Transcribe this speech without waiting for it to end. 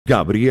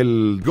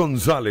Gabriel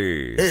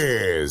González.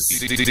 Es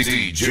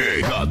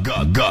DJ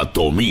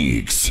Gato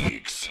Mix.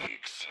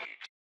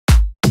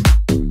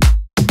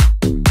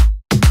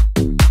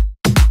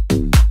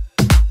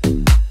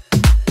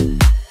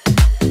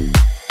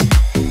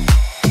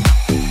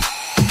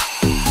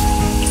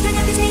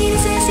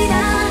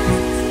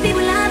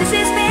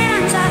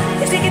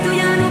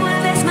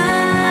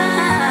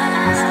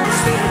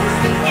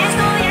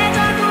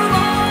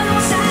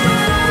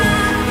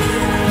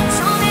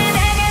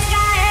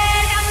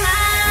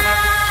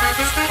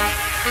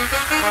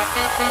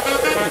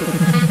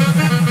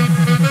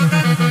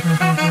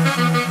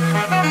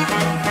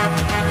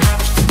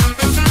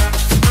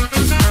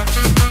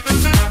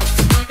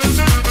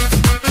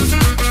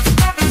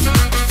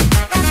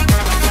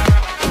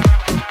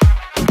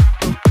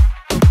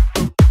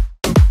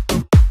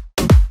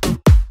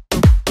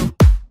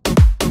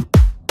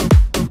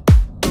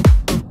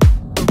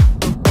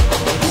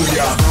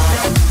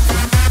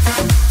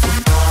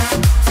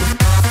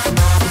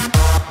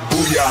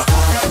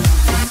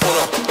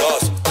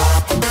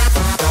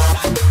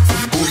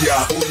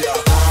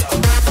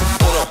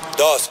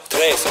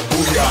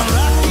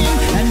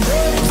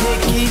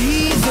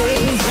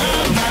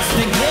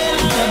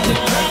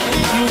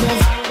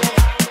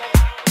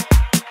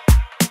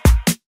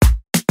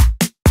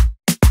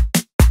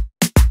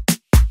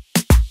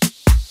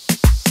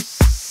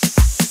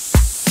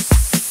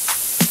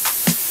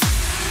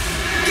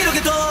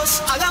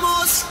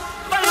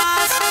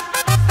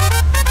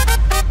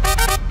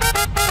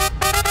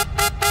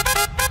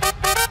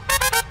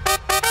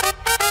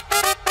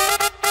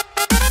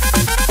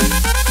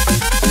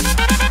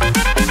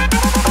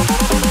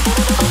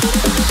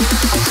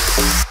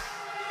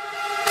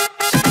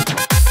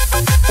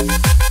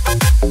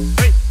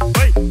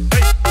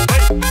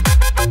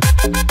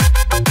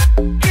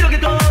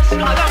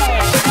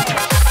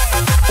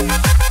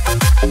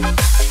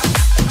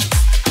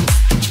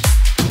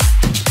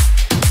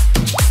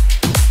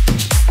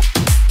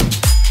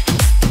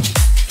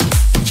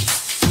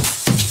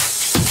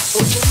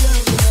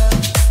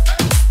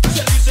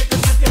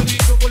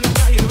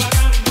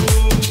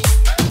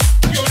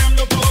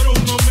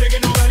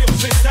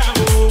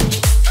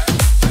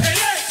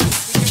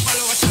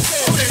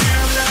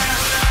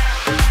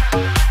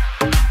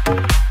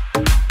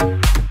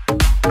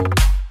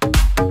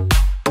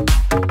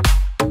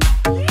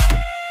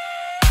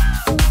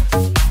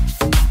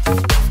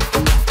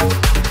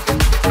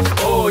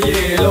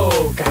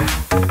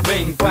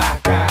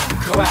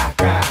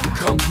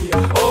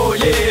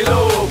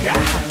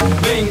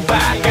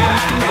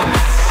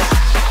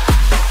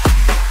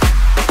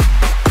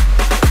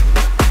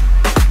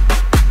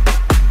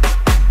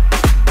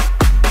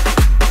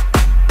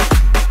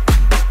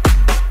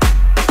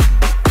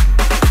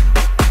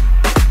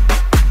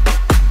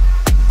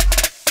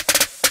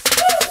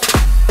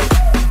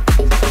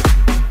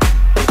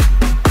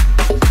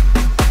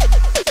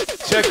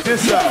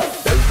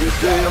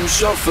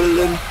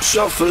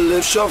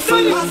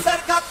 Shuffling.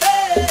 Acércate,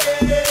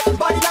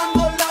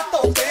 bailando la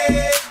toqué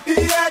y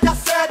ella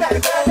se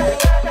dejó.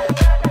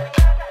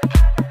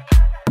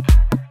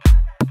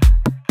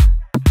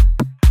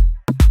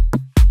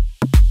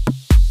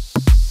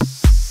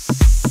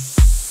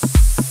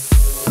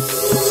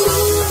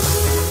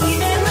 Y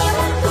de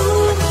nuevo tú,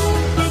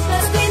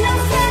 estás bien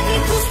y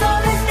justo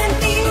desde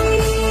ti.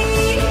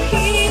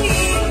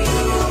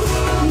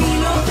 Mi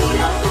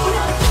locura.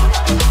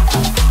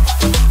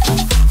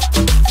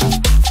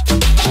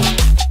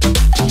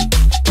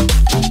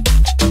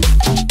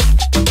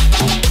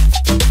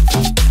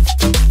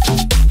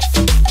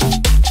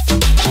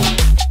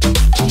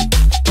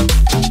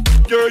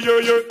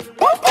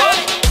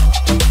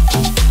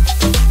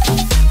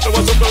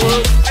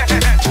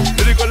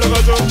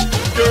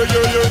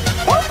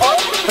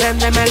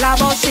 Préndeme la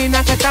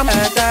bocina que te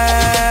mete.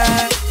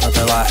 No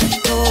te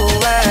bajes.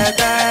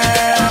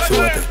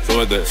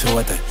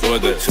 Súbete.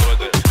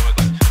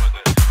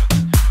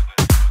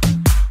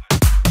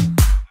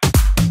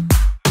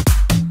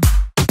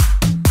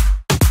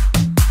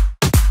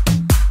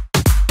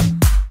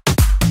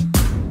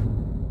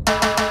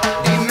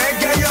 Dime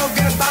que yo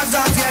qué pasa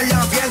si en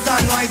la fiesta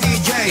no hay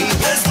DJ.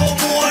 Eso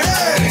muere.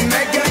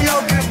 Dime que yo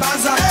qué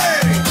pasa.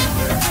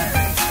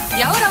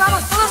 Y ahora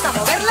vamos todos a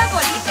mover la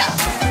colita.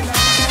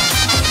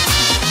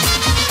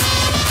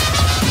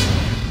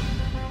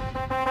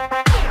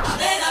 A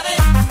ver.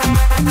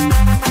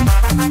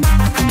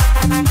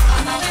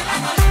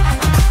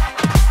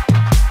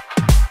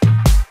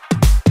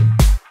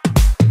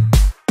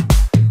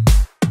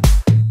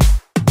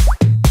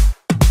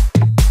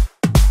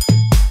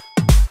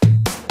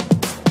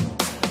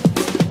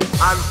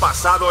 Han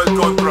pasado el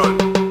control.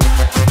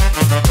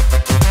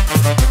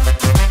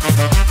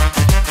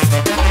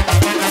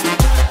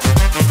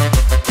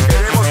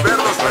 Queremos ver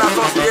los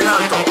brazos bien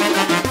alto.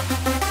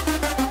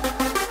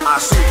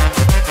 Así.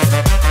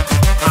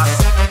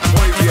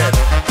 Muy bien.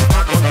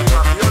 A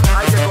continuación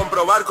hay que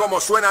comprobar cómo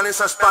suenan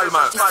esas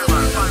palmas.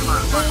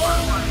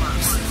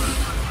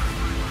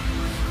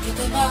 Que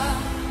te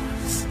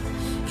vas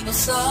y no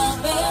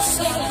sabes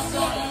el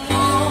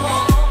dolor.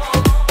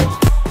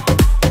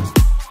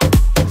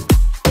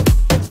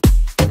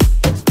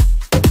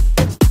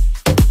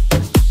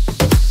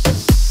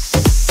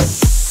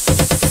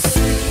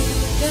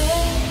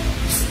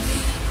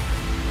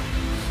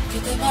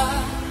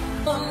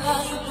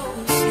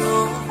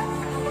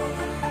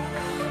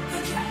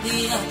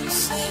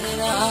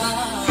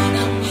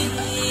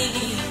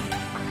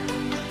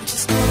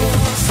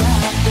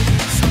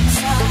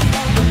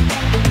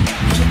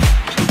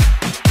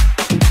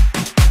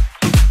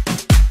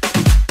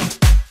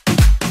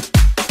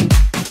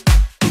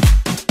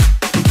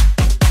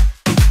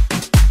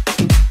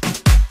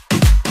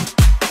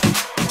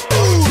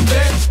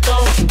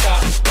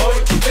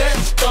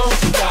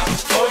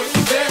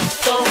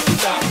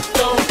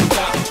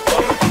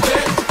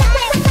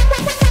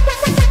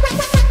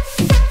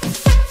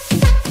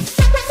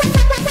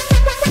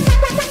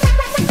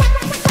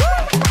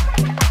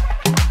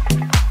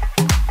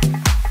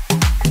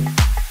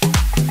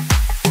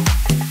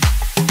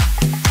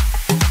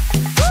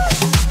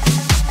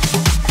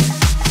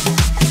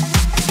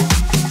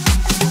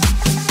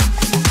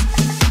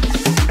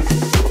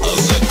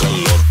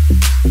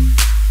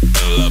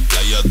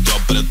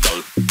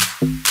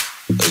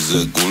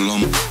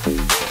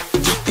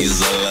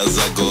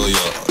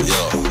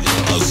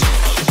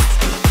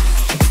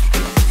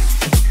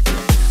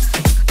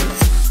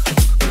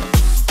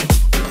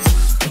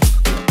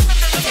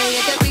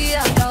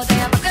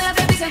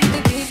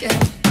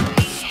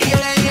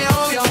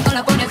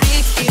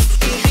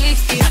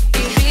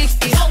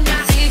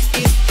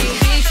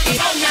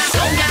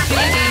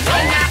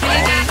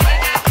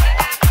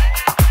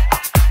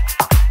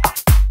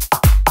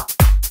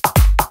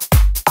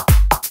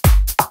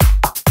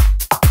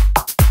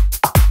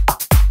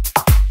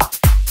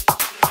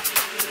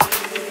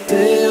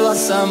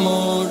 más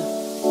amor.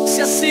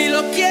 Si así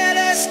lo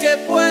quieres, ¿qué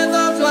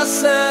puedo yo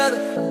hacer?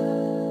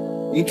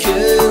 Y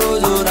quiero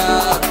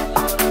llorar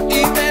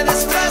y me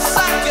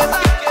destroza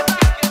que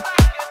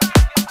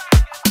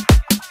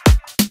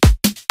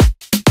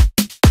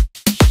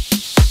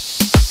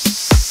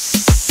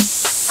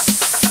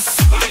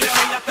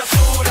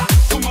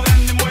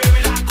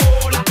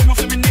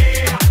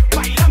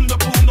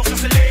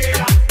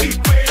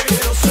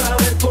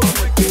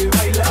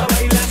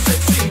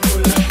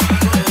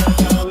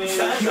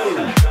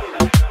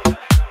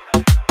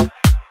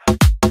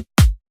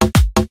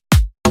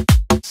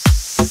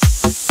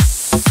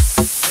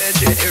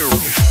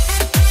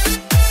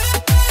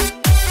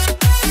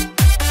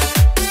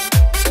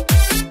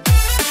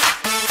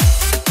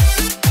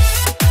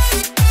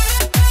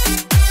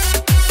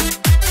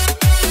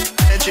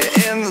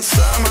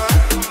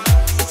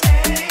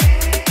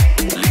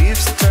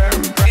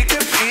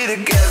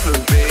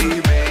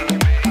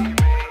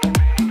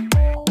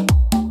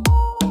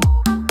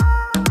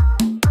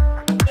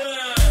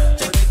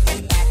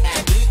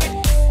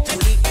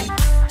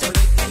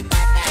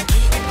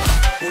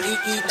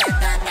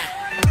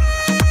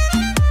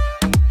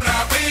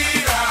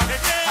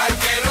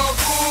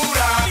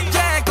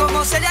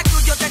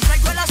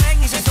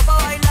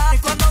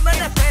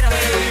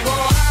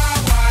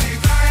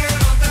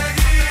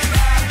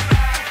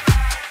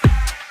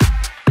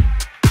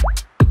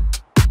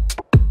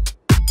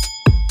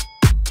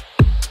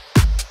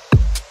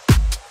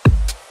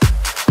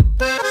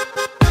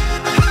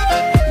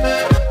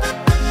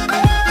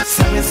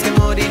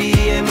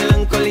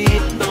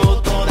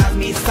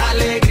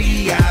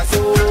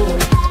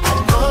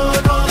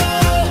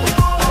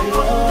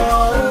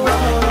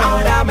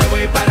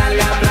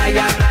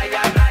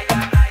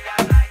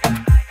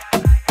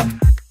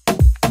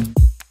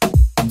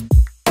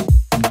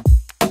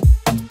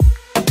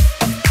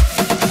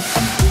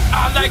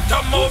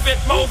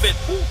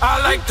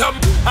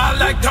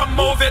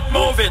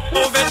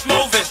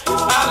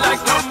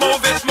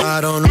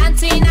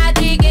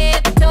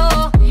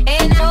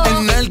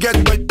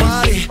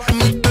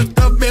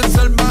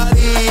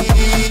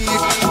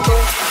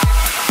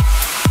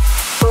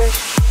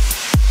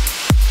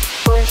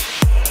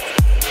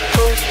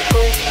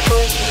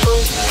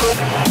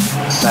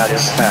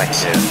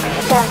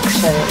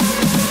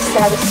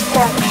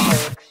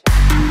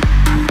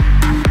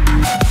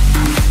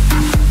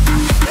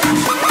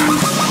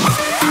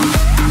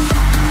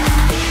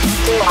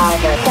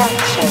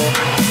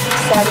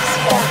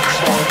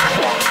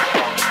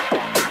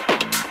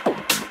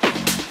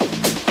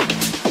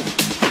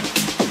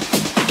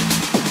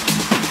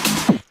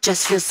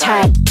just feels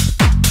tight.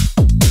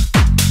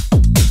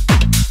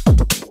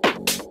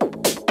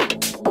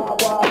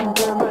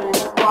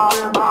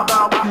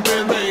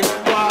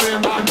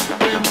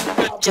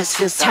 Just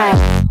feels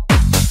tight.